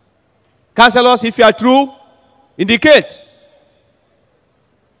 Counselors, if you are true, indicate.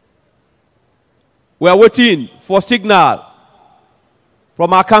 We are waiting for signal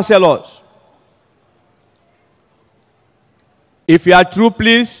from our counselors. If you are true,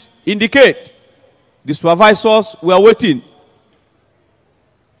 please indicate. The supervisors, we are waiting.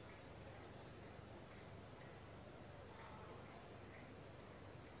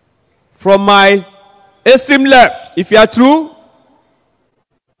 From my extreme left, if you are true,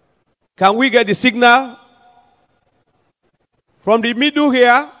 can we get the signal? From the middle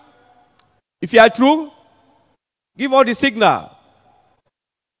here, if you are true, give us the signal.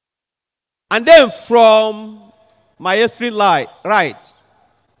 And then from my extreme right,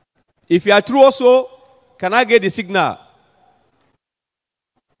 if you are true also, can I get the signal?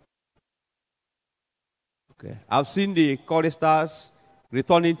 Okay. I've seen the choristers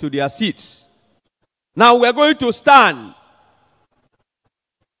returning to their seats. Now we're going to stand.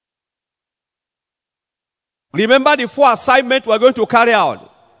 Remember the 4 assignments we're going to carry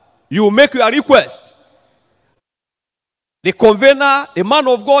out. You make your request. The convener, the man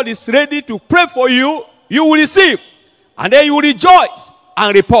of God, is ready to pray for you. You will receive. And then you will rejoice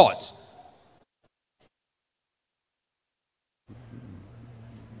and report.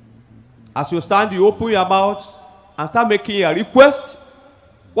 As you stand, you open your mouth and start making a request.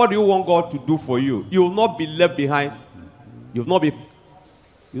 What do you want God to do for you? You will not be left behind. You will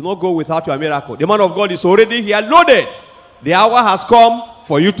not go without your miracle. The man of God is already here loaded. The hour has come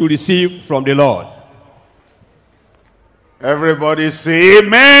for you to receive from the Lord. Everybody say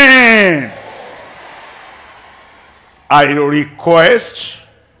amen. I request,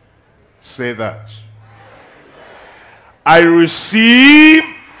 say that. I receive,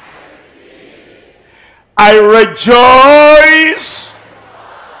 I rejoice,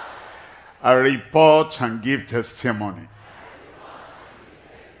 I report and give testimony.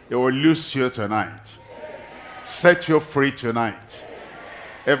 It will loose you tonight. Set you free tonight.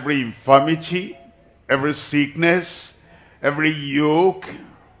 Every infirmity, every sickness, every yoke,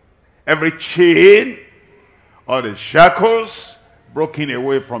 every chain, all the shackles broken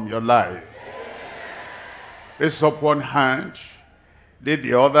away from your life. Raise up one hand. Lay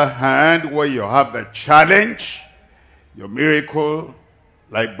the other hand where you have the challenge, your miracle,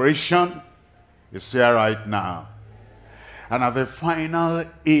 liberation is here right now. And at the final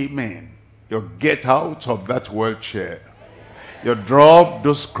amen, you get out of that wheelchair. You drop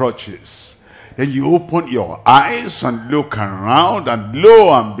those crutches. Then you open your eyes and look around, and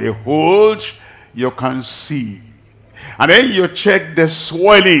lo and behold, you can see. And then you check the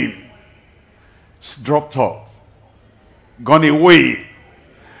swelling. It's dropped off. Gone away.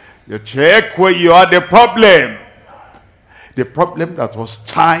 You check where you are the problem. The problem that was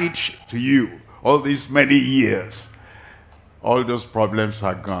tied to you all these many years. All those problems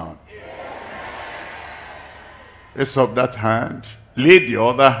are gone. Raise up that hand. Lay the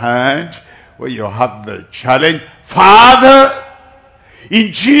other hand where you have the challenge. Father,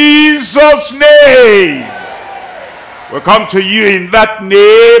 in Jesus' name, we come to you in that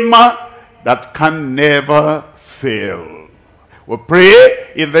name that can never fail. We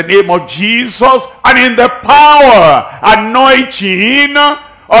pray in the name of Jesus and in the power, anointing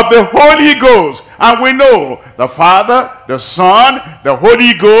of the Holy Ghost. And we know the Father, the Son, the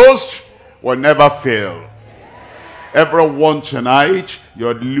Holy Ghost will never fail. Everyone tonight,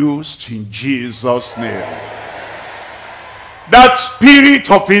 you're loosed in Jesus' name. That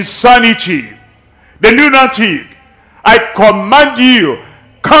spirit of insanity, the lunatic, I command you,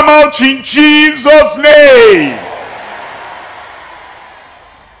 come out in Jesus' name.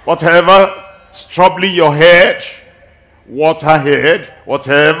 Whatever is troubling your head, waterhead,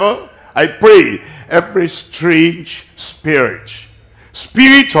 whatever, I pray every strange spirit,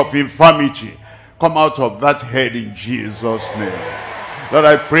 spirit of infirmity, come out of that head in Jesus' name. Lord,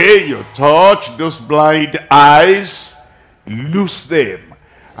 I pray you touch those blind eyes, loose them,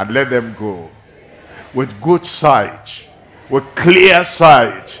 and let them go with good sight, with clear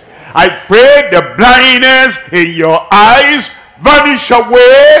sight. I pray the blindness in your eyes vanish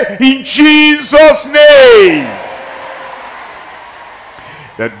away in Jesus' name.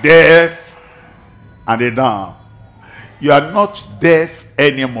 The deaf and the dumb, you are not deaf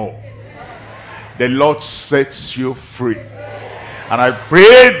anymore. The Lord sets you free. And I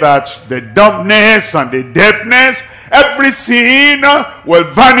pray that the dumbness and the deafness, everything will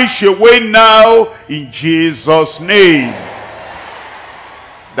vanish away now in Jesus' name.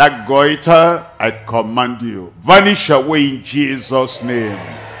 That goiter, I command you, vanish away in Jesus' name.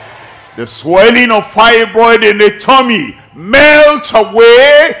 The swelling of fibroid in the tummy, melt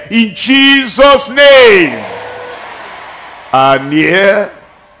away in Jesus' name. And here,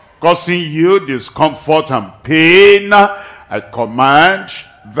 causing you discomfort and pain, I command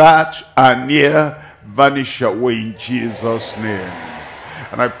that and here vanish away in Jesus' name.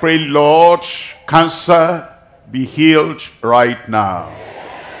 And I pray, Lord, cancer be healed right now.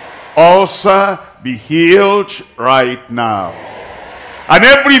 Ulcer be healed right now. And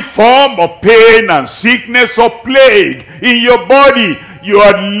every form of pain and sickness or plague in your body, you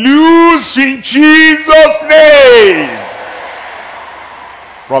are loose in Jesus' name.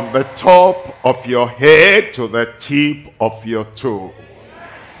 From the top of your head to the tip of your toe,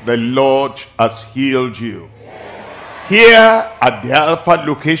 the Lord has healed you. Here at the Alpha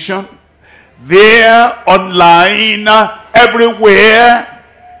location, there online, everywhere,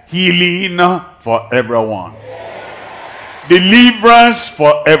 healing for everyone. Deliverance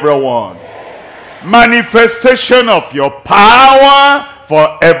for everyone. manifestation of your power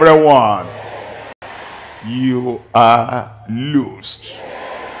for everyone. You are loosed.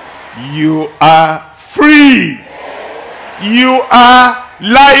 You are free. You are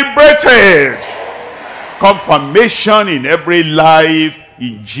liberated. Confirmation in every life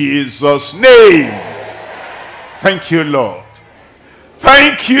in Jesus' name. Thank you, Lord.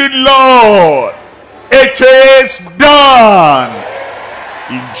 Thank you, Lord. It is done.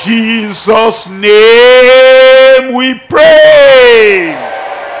 In Jesus' name we pray.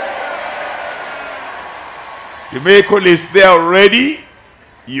 The miracle is there already.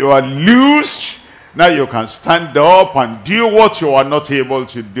 You are loosed. Now you can stand up and do what you were not able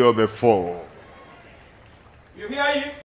to do before. You hear it?